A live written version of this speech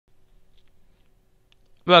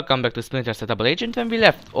Welcome back to Splinter Double Agent. When we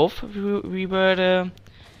left off, we were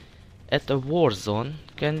at a war zone.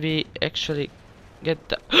 Can we actually get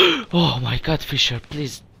the... Oh my god, Fisher,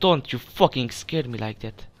 please don't you fucking scare me like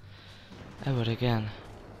that ever again.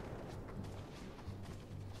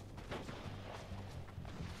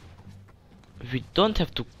 We don't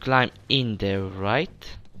have to climb in there,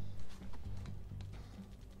 right?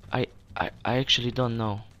 I actually don't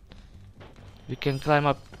know. We can climb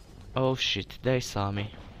up. Oh shit, they saw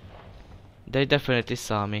me. They definitely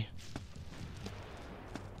saw me.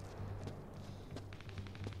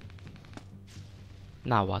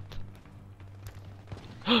 Now what?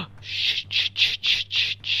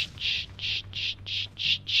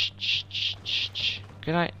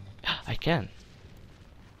 Can I? I can.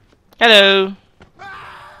 Hello.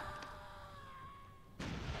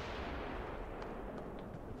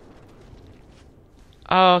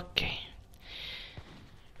 Okay.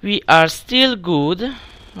 We are still good.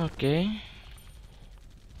 Okay.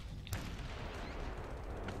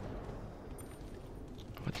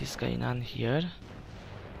 What is going on here?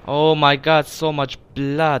 Oh my god, so much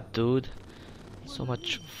blood, dude. So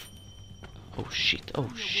much. Oh shit, oh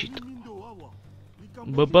shit.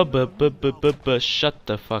 Shut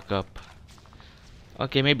the fuck up.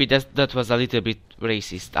 Okay, maybe that was a little bit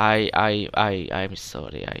racist. I'm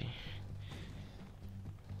sorry.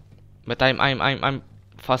 But I'm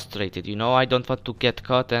frustrated, you know. I don't want to get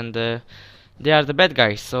caught, and they are the bad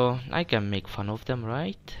guys, so I can make fun of them,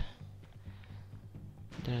 right?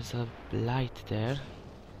 There's a light there.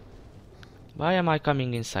 Why am I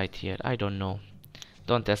coming inside here? I don't know.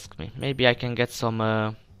 Don't ask me. Maybe I can get some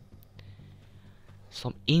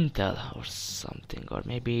intel or something, or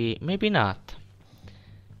maybe not.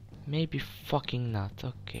 Maybe fucking not.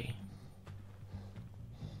 Okay.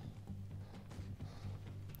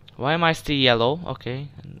 Why am I still yellow? Okay,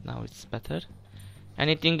 and now it's better.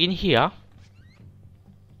 Anything in here?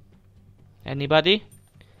 Anybody?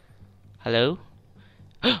 Hello?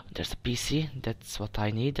 There's a PC. That's what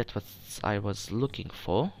I need. That's what I was looking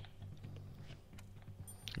for.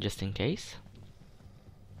 Just in case.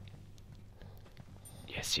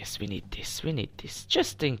 Yes, we need this. We need this.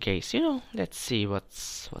 Just in case, you know. Let's see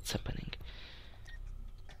what's happening.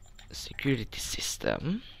 Security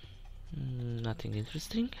system. Nothing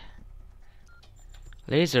interesting.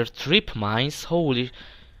 Laser trip mines. Holy.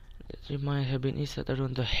 Trip mines have been installed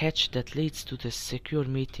around the hatch that leads to the secure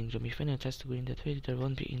meeting room. If anyone tries to go in that way, there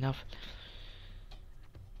won't be enough.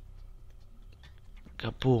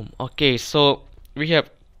 Kaboom. Okay, so we have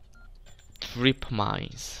trip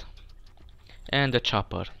mines and a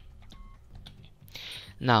chopper.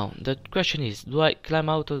 Now the question is, do I climb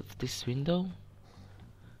out of this window?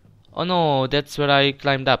 Oh no, that's where I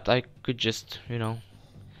climbed up. I could just, you know,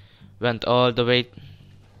 went all the way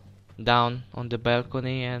down on the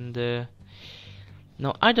balcony, and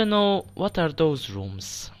no, I don't know what are those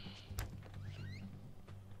rooms.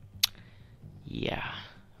 Yeah.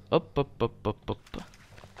 Up.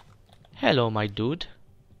 Hello, my dude.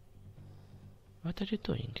 What are you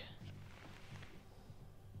doing?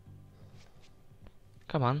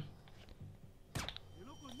 Come on.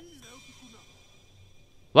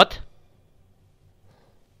 What?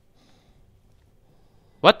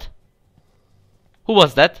 What? Who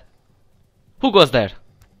was that? Who goes there?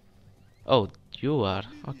 Oh, you are.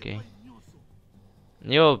 Okay.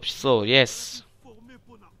 Yo, so, yes.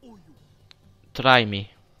 Try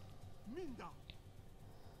me.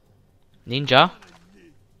 Ninja?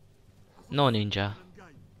 No ninja.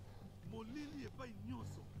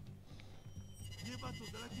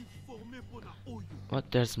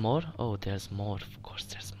 What? There's more? Oh, there's more. Of course,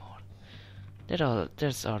 there's more.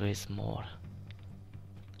 There's always more.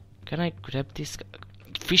 Can I grab this?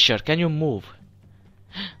 Fisher, can you move?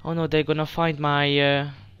 Oh no, they're gonna find my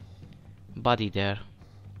body there.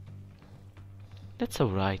 That's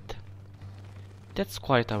alright. That's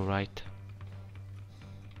quite alright.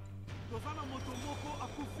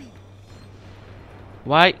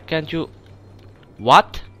 Why can't you?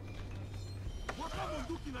 What?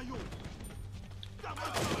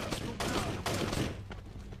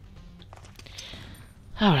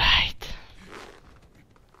 Alright.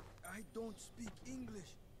 I don't speak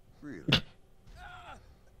English. Really?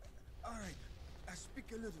 Alright, I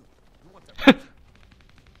speak a little. You want to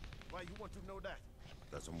Why you want to know that?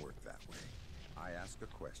 Doesn't work that way. I ask a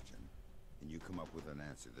question, and you come up with an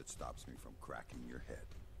answer that stops me from cracking your head.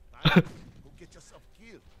 Go get yourself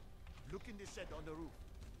killed. Look in the shed on the roof.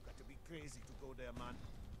 You got to be crazy to go there, man.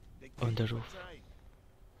 They On the roof.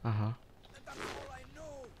 Trying. That's all I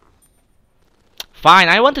know. Fine,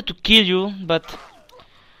 I wanted to kill you, but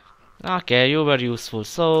okay, you were useful.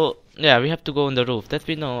 So Yeah, we have to go on the roof. That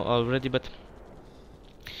we know already, but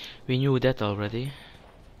we knew that already.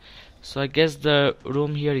 So I guess the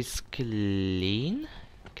room here is cleared.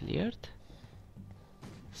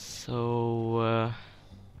 So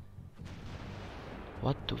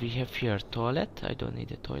what do we have here? Toilet? I don't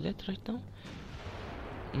need a toilet right now.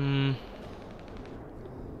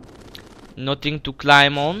 Nothing to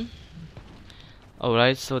climb on.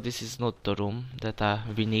 Alright, so this is not the room that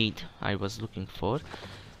we need. I was looking for.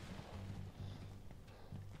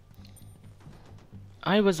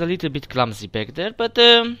 I was a little bit clumsy back there, but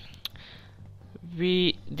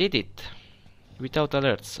we did it without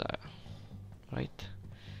alerts. Right?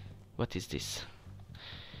 What is this?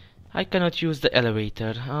 I cannot use the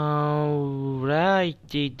elevator.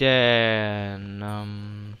 Alrighty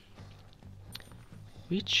then.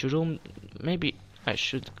 Which room? Maybe I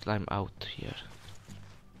should climb out here.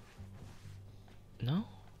 No?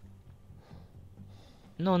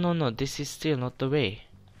 No, this is still not the way.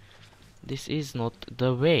 This is not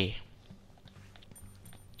the way.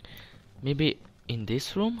 Maybe in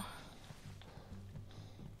this room?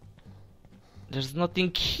 There's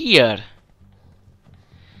nothing here.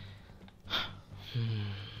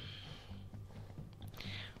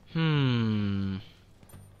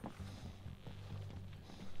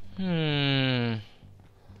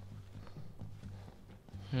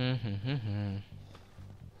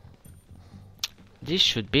 This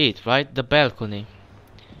should be it, right? The balcony.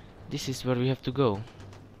 This is where we have to go,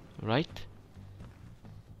 right?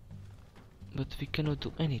 But we cannot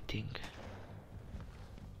do anything.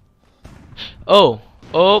 Oh!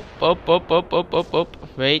 Up.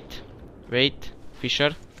 Wait.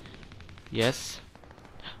 Fisher. Yes.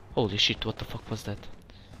 Holy shit, what the fuck was that?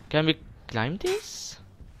 Can we climb this?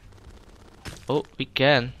 Oh, we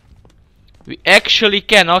can. We actually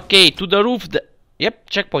can. Okay, to the roof. Yep,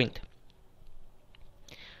 checkpoint.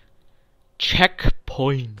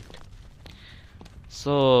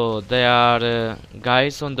 So, there are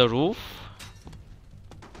guys on the roof.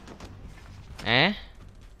 There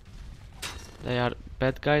are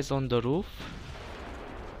bad guys on the roof.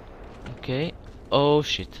 Okay. Oh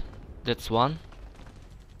shit. That's one.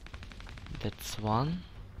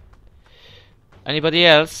 Anybody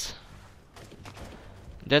else?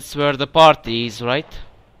 That's where the party is, right?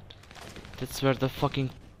 That's where the fucking...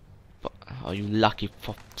 Oh, you lucky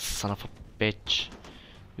son of a bitch.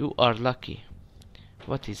 You are lucky.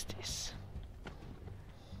 What is this?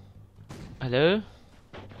 Hello?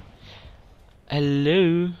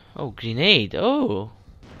 Oh, grenade. Oh.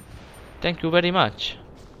 Thank you very much.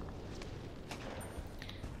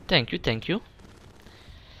 Thank you.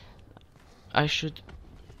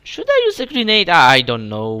 Should I use a grenade? I don't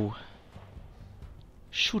know.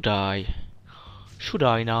 Should I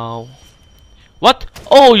now? What?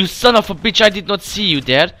 Oh, you son of a bitch, I did not see you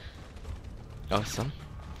there. Awesome.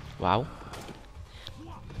 Wow.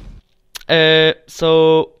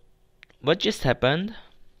 So what just happened?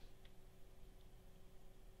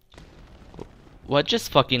 What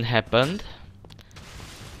just fucking happened?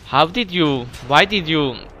 Why did you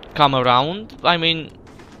come around? I mean,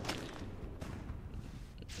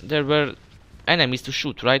 there were enemies to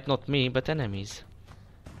shoot, right? Not me, but enemies.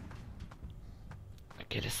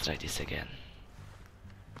 Okay, let's try this again.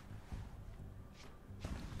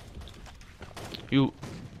 You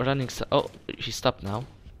running oh, he stopped now.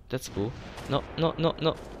 That's cool. No.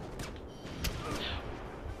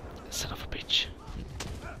 Son of a bitch.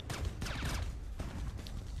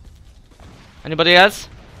 Anybody else?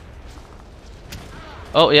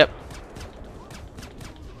 Oh, yep.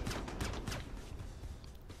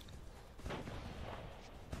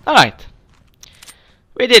 Alright.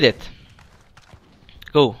 We did it.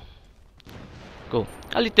 Go.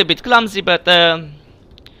 A little bit clumsy, but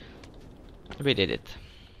we did it.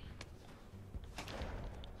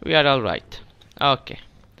 We are alright. Okay.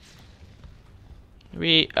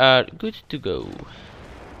 We are good to go.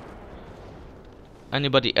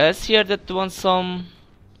 Anybody else here that wants some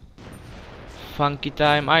funky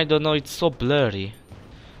time? I don't know, it's so blurry.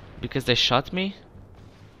 Because they shot me?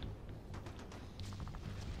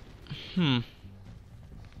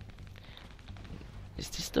 Is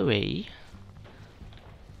this the way?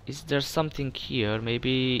 Is there something here?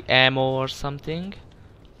 Maybe ammo or something?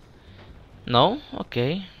 No?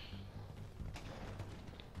 Okay.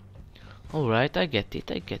 Alright, I get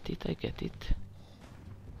it.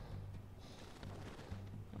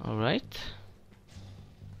 Alright.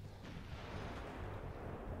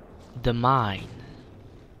 The mine.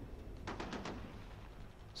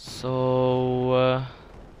 So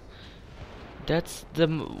that's the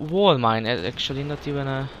wall mine, actually, not even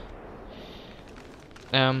a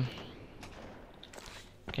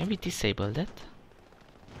Can we disable that?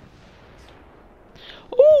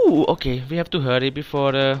 Oh, okay. We have to hurry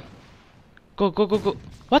before. Go, go, go, go.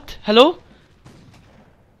 What? Hello?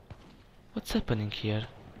 What's happening here?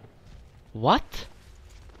 What?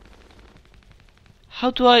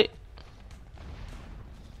 How do I?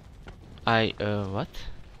 What?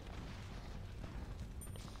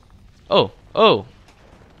 Oh, oh.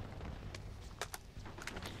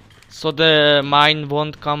 So the mine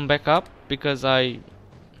won't come back up because I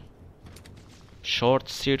short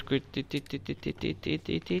circuit it.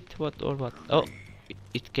 What or what? Oh,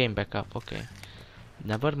 it came back up. Okay,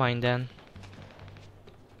 never mind then.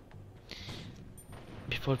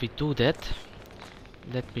 Before we do that,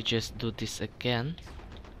 let me just do this again.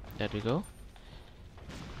 There we go.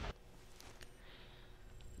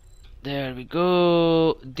 There we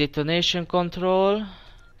go. Detonation control.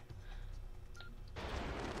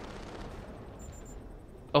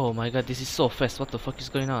 Oh my god, this is so fast. What the fuck is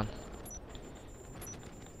going on?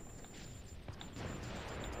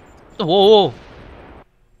 Whoa, whoa.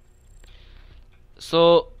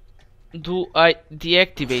 So, do I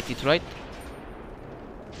deactivate it, right?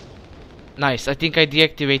 Nice, I think I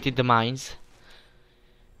deactivated the mines.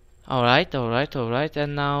 Alright, alright, alright,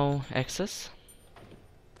 and now access.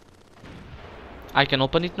 I can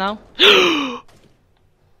open it now.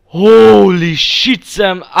 Holy shit,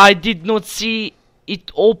 Sam! I did not see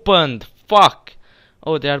it opened. Fuck!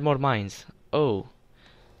 Oh, there are more mines. Oh.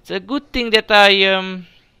 It's a good thing that I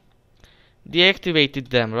deactivated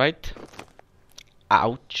them, right?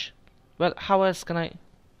 Ouch. Well, how else can I...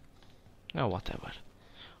 Oh, whatever.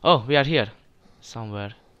 Oh, we are here.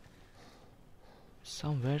 Somewhere.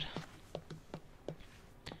 Somewhere.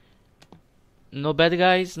 No bad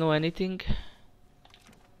guys, no anything.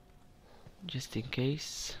 Just in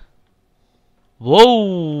case.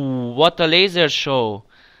 Whoa! What a laser show!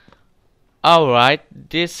 Alright,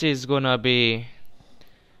 this is gonna be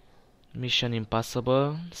Mission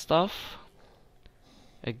Impossible stuff.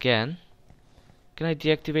 Again. Can I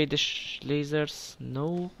deactivate the lasers?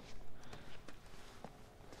 No.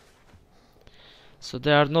 So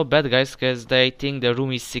there are no bad guys because they think the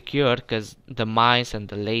room is secure because the mines and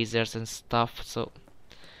the lasers and stuff. So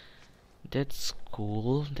that's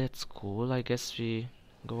cool. That's cool. I guess we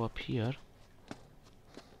go up here.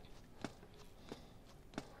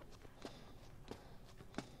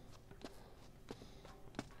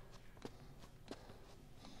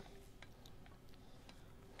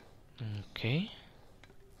 Okay.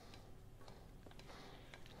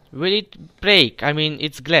 Will it break? I mean,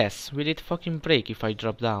 it's glass. Will it fucking break if I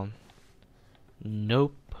drop down?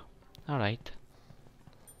 Nope. Alright.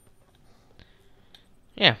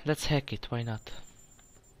 Yeah, let's hack it. Why not?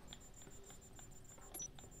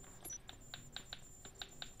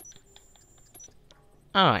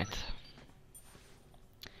 Alright.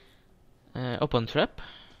 Open trap.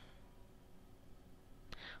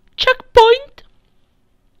 Checkpoint!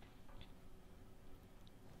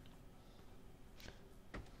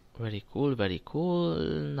 Very cool, very cool.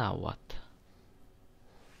 Now what?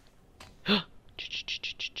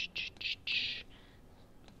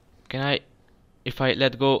 Can I... If I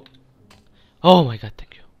let go... Oh my god,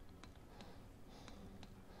 thank you.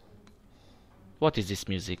 What is this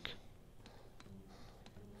music?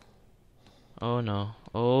 Oh no.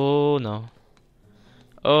 Oh no.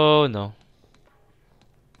 Oh no.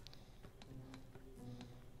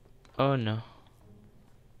 Oh no.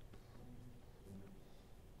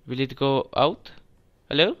 Will it go out?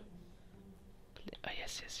 Hello?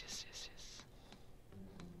 Yes, yes, yes, yes, yes.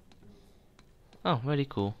 Oh, very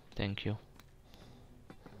cool. Thank you.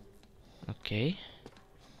 Okay.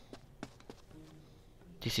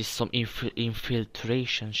 This is some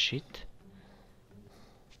infiltration shit.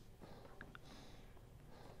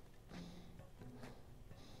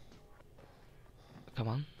 Come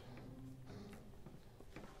on.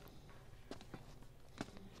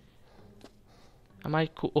 Am I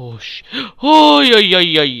cool? Oh sh! Oh yeah, yeah,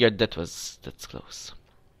 yeah, yeah. That's close.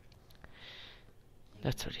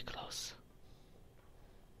 That's very close.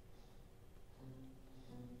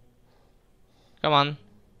 Come on,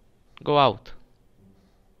 go out.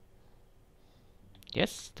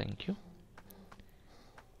 Yes, thank you.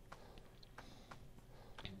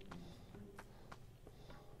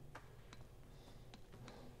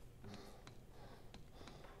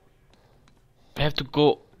 I have to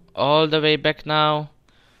go all the way back now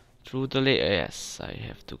through the lake. Yes, I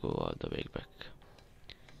have to go all the way back.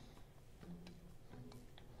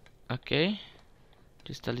 Okay,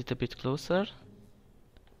 just a little bit closer.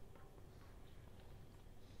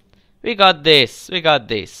 We got this. We got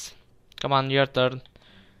this. Come on, your turn.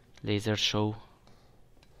 Laser show.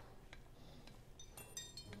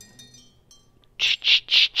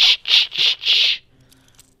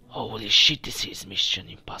 shit, this is Mission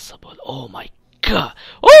Impossible. Oh my god.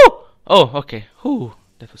 Oh! Oh, okay. Whew,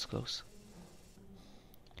 that was close.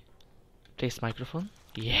 Place microphone.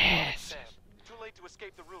 Yes. Sam, too late to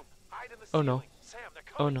escape the room. Hide in the Oh no. ceiling. Sam, they're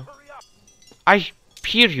Oh coming. no. Hurry up. I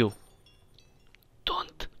hear you.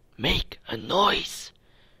 Don't make a noise.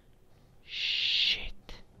 Shit.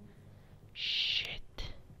 Shit.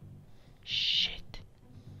 Shit.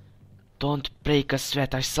 Don't break a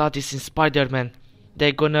sweat. I saw this in Spider-Man.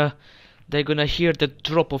 They're gonna hear the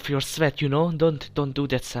drop of your sweat, you know? Don't do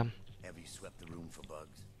that, Sam. Have you swept the room for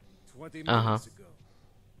bugs? 20 Uh-huh. minutes ago.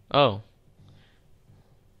 Oh.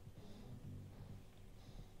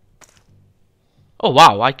 Oh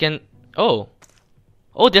wow, I can. Oh.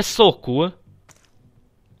 Oh, that's so cool.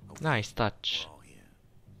 Nice touch. We're all here.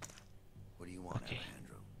 What do you want, Okay.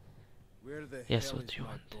 Alejandro? Where the Yes, hell what is do you my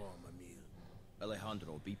want? bomb, Emil?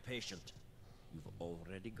 Alejandro, be patient. You've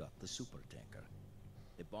already got the supertanker.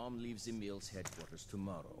 The bomb leaves Emil's headquarters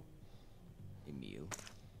tomorrow. Emil,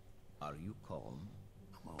 are you calm?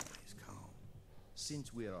 I'm always calm.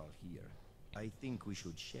 Since we're all here, I think we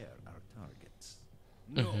should share our targets.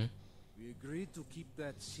 No. We agreed to keep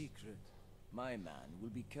that secret. My man will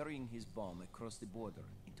be carrying his bomb across the border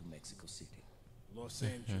into Mexico City. Los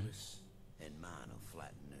Angeles. And mine will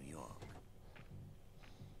flatten New York.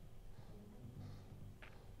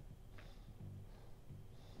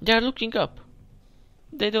 They're looking up.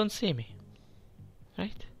 They don't see me.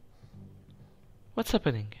 Right? What's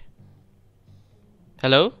happening?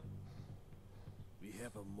 Hello? We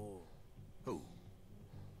have a mole. Who?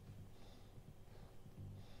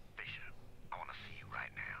 Fisher, I want to see you right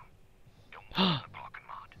now. Don't move in the parking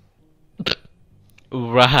lot.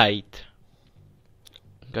 Right.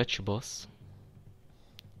 Got you, boss.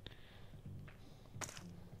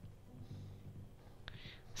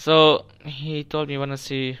 So he told me wanna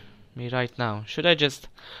see me right now. Should I just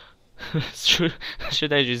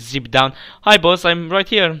should I just zip down? Hi boss, I'm right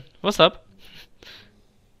here. What's up?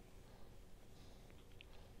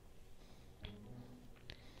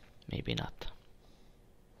 Maybe not.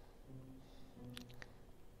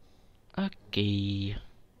 Okay.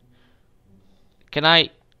 Can I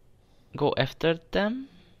go after them?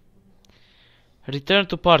 Return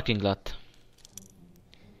to parking lot.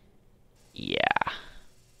 Yeah.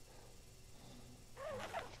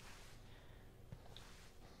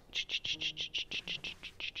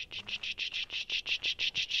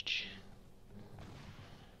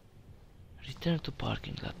 Return to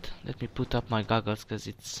parking lot. Let me put up my goggles because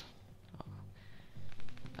it's...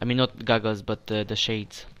 I mean not goggles but the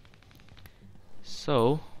shades.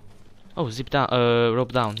 So... Oh, zip down,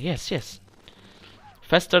 rope down. Yes, yes.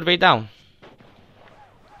 Faster way down.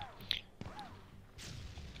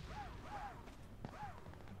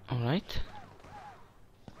 Alright.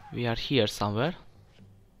 We are here somewhere.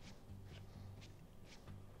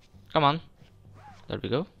 Come on. There we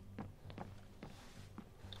go.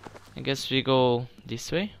 I guess we go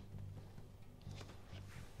this way.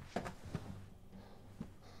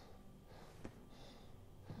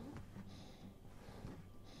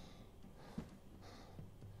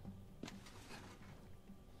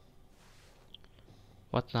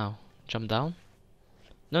 What now? Jump down?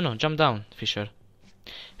 No, jump down, Fisher.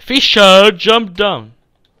 Fisher, jump down!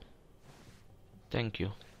 Thank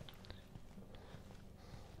you.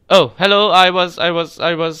 Oh, hello, I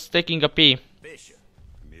was taking a pee. Fisher.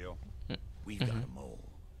 Emil. We've got a mole.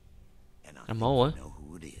 And I A think mole? we know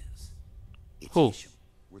who it is. It's Who? Isham,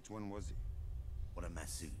 Which one was he? one of my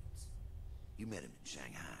suits. You met him in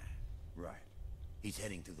Shanghai. Right. He's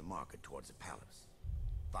heading through the market towards the palace.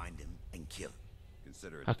 Find him and kill him.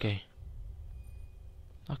 Consider it. Okay.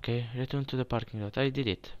 Okay, return to the parking lot. I did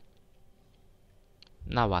it.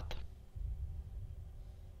 Now what?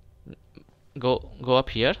 Go up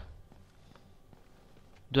here?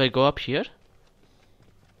 Do I go up here?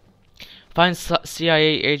 Find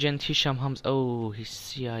CIA agent Hisham Hams. Oh, he's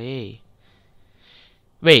CIA.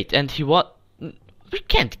 Wait, and he what? We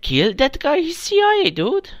can't kill that guy. He's CIA,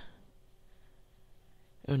 dude.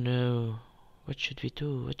 Oh no. What should we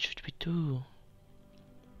do? What should we do?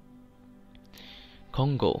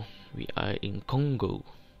 Congo. We are in Congo.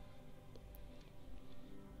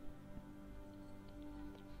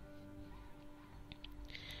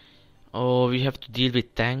 Oh, we have to deal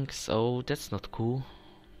with tanks. Oh, that's not cool.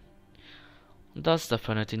 That's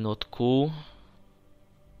definitely not cool.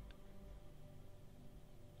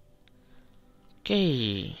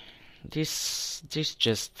 Okay, this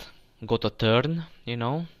just got a turn, you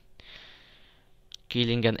know.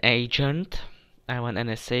 Killing an agent. I'm an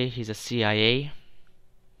NSA. He's a CIA.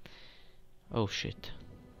 Oh shit.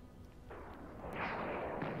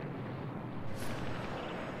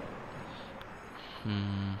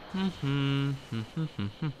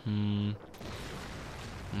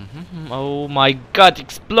 Oh my god,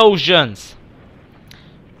 explosions!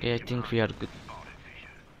 Okay, I think we are good.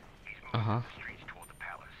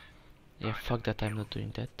 Yeah, fuck that, I'm not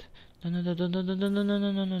doing that. No, no, no, no, no, no, no, no,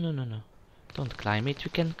 no, no, no, no, no, no. Don't climb it,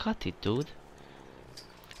 we can cut it, dude.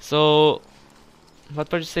 So,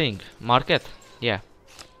 what were you saying? Market? Yeah.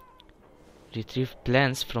 Retrieve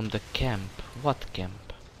plans from the camp. What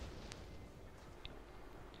camp?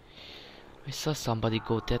 I saw somebody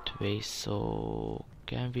go that way, so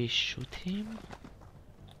can we shoot him?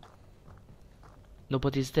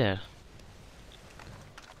 Nobody's there.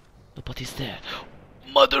 Nobody's there.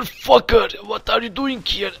 Motherfucker! What are you doing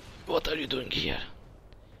here? What are you doing here?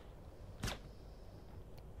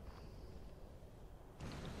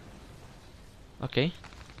 Okay.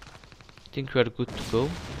 Think we are good to go,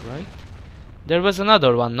 right? There was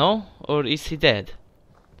another one, no? Or is he dead?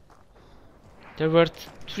 There were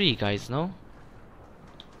three guys, no?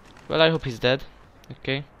 Well, I hope he's dead.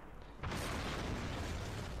 Okay.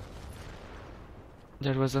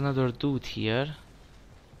 There was another dude here.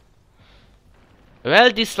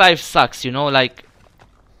 Well, this life sucks, you know, like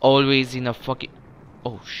always in a fucking...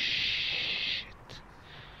 Oh shit.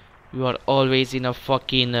 You are always in a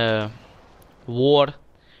fucking war,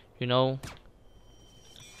 you know.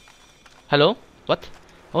 Hello? What?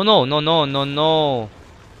 Oh no, no, no, no, no.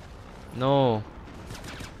 No.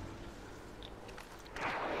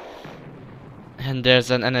 And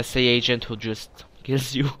there's an NSA agent who just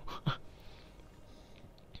kills you.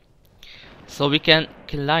 So we can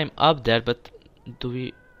climb up there, but do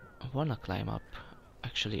we wanna climb up?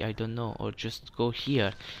 Actually, I don't know. Or just go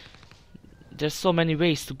here. There's so many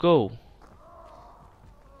ways to go.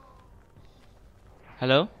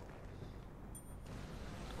 Hello?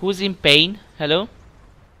 Who's in pain? Hello?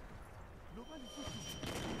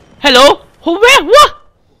 Hello? Who? Where? What?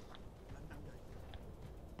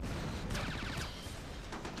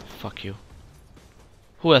 Fuck you.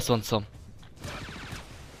 Who else wants some?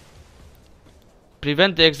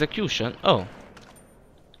 Prevent the execution? Oh.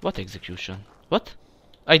 What execution? What?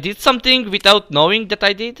 I did something without knowing that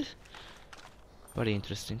I did? Very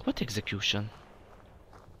interesting. What execution?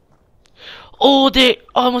 Oh, they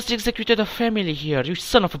almost executed a family here. You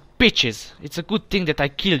son of a bitches. It's a good thing that I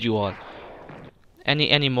killed you all.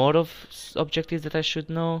 Any more of objectives that I should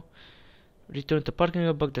know? Return to parking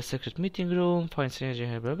lot, bug the secret meeting room, find synergy,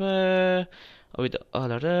 blah blah. With all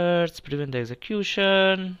alerts, prevent the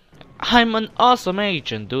execution. I'm an awesome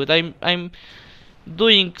agent, dude. I'm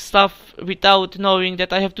doing stuff without knowing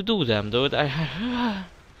that I have to do them, dude.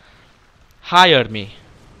 Hire me.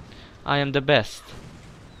 I am the best.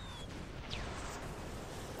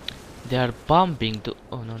 They are bombing the...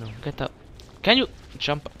 Oh no, get up. Can you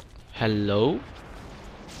jump? Hello?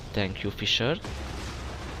 Thank you, Fisher.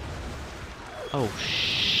 Oh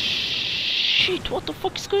shit, what the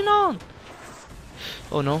fuck is going on?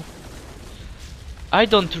 Oh no. I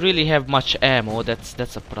don't really have much ammo,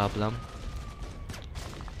 that's a problem.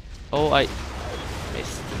 Oh, I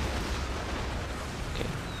missed. Okay.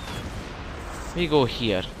 We go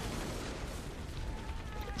here.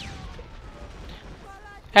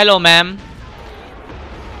 Hello, ma'am.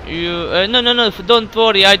 You no, don't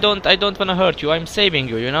worry. I don't wanna hurt you. I'm saving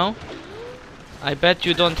you, you know? I bet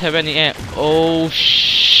you don't have any air. Oh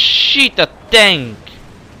shit, a tank!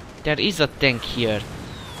 There is a tank here.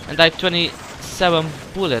 And I have 27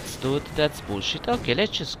 bullets, dude. That's bullshit. Okay,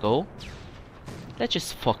 let's just go. Let's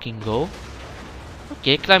just fucking go.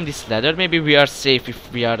 Okay, climb this ladder. Maybe we are safe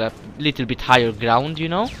if we are a little bit higher ground, you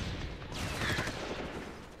know?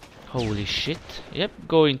 Holy shit. Yep,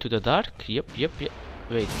 go into the dark. Yep.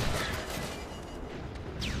 Wait.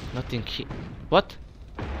 Nothing here. What?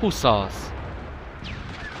 Who saw us?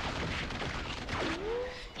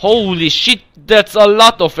 Holy shit, that's a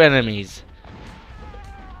lot of enemies.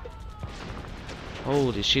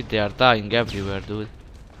 Holy shit, they are dying everywhere, dude.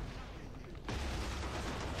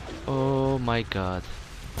 Oh my god.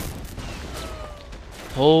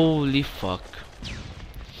 Holy fuck.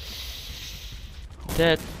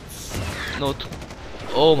 That's not...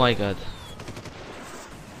 Oh my god.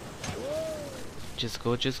 Just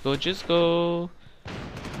go.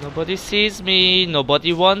 Nobody sees me,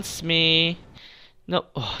 nobody wants me. No,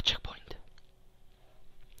 oh, checkpoint.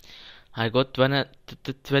 I got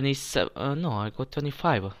 27, no, I got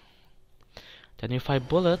 25. 25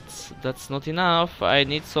 bullets, that's not enough. I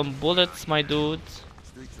need some bullets, my dude.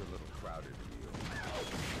 Streets are a little crowded,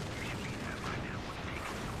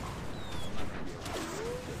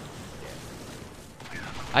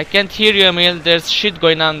 Emil. I can't hear you, Emil. There's shit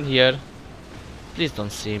going on here. Please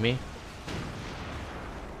don't see me.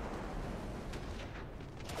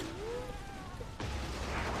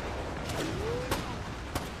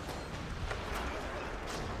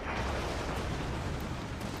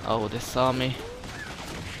 Oh, they saw me.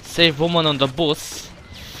 Save woman on the bus.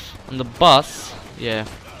 On the bus. Yeah.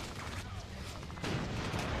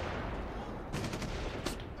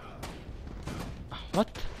 What?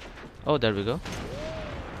 Oh, there we go.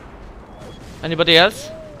 Anybody else?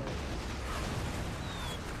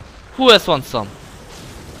 Who else wants some?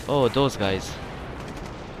 Oh, those guys.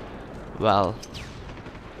 Well,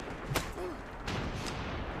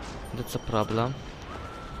 that's a problem.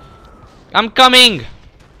 I'm coming!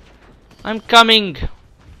 I'm coming!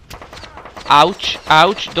 Ouch,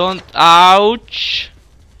 ouch, don't, ouch!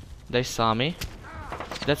 They saw me.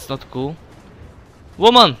 That's not cool.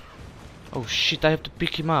 Woman! Oh shit, I have to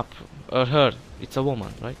pick him up. Or her. It's a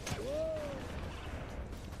woman, right?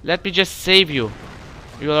 Let me just save you.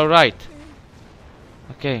 You're alright.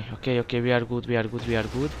 Okay, okay, okay, we are good, we are good, we are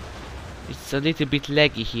good. It's a little bit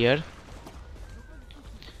laggy here.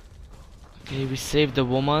 Okay, we saved the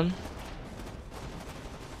woman.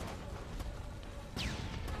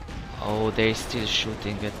 Oh, they're still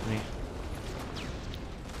shooting at me.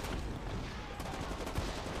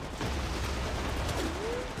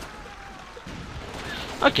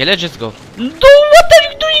 Okay, let's just go. No, what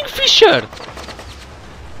are you doing, Fisher?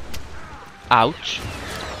 Ouch.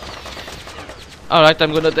 Alright,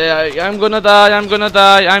 I'm gonna die, I'm gonna die, I'm gonna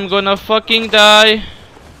die, I'm gonna fucking die.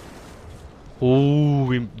 Oh,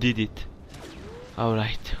 we did it.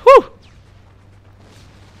 Alright, whew.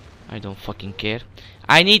 I don't fucking care.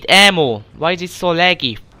 I need ammo. Why is it so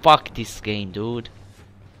laggy? Fuck this game, dude.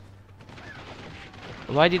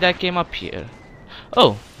 Why did I came up here?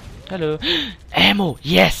 Oh, hello. Ammo,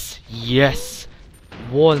 yes, yes.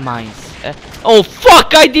 Wall mines. Oh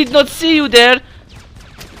fuck, I did not see you there.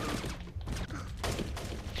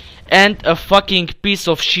 And a fucking piece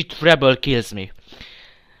of shit rebel kills me.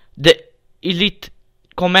 The elite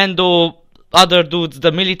commando other dudes,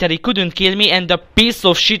 the military couldn't kill me, and the piece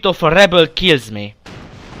of shit of a rebel kills me.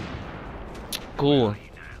 Cool.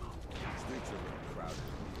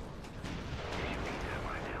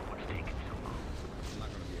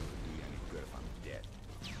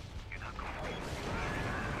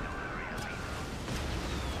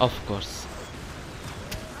 Of course.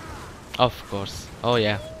 Of course. Oh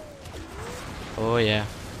yeah. Oh yeah.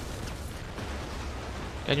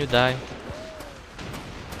 Can you die?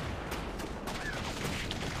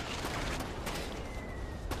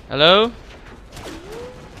 Hello?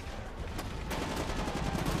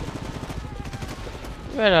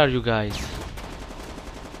 Where are you guys?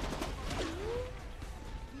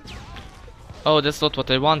 Oh, that's not what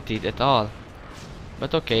I wanted at all.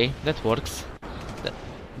 But okay, that works.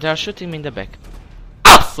 They are shooting me in the back.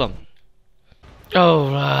 Awesome!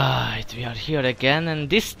 Alright, we are here again, and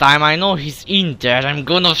this time I know he's in there. I'm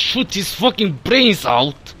gonna shoot his fucking brains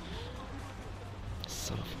out!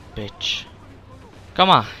 Son of a bitch. Come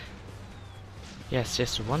on. Yes,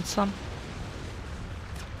 yes, you want some?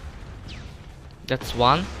 That's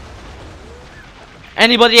one.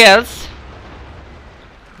 Anybody else?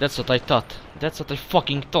 That's what I thought. That's what I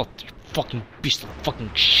fucking thought. You fucking piece of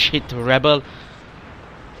fucking shit rebel.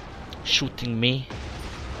 Shooting me.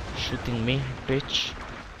 Shooting me, bitch.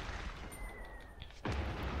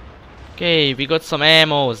 Okay, we got some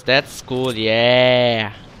ammos. That's cool,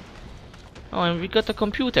 yeah. Oh, and we got a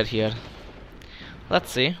computer here.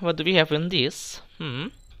 Let's see, what do we have in this?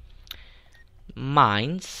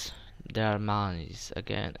 Mines. There are mines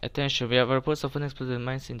again. Attention, we have reports of unexploded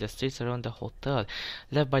mines in the streets around the hotel.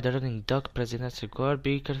 Left by the running dog presidential guard.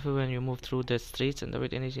 Be careful when you move through the streets and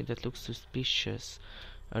avoid anything that looks suspicious.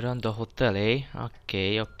 Around the hotel, eh?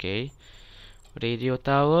 Okay, okay. Radio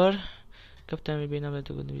tower. Captain will be able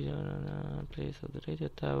to go to the place of the radio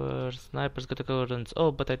tower. Snipers got a cover runs.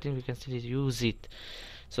 Oh, but I think we can still use it.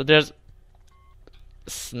 So there's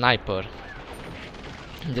sniper.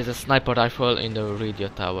 There's a sniper rifle in the radio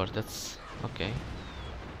tower. That's okay.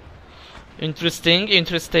 Interesting,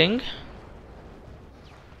 interesting.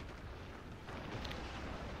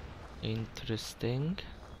 Interesting.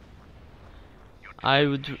 I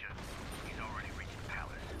would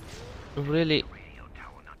really.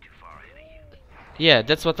 Yeah,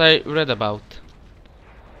 that's what I read about.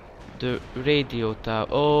 The radio tower.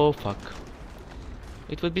 Oh fuck.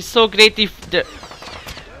 It would be so great if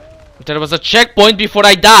there was a checkpoint before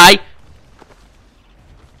I die.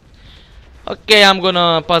 Okay, I'm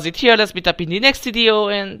gonna pause it here. Let's meet up in the next video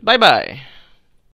and bye bye.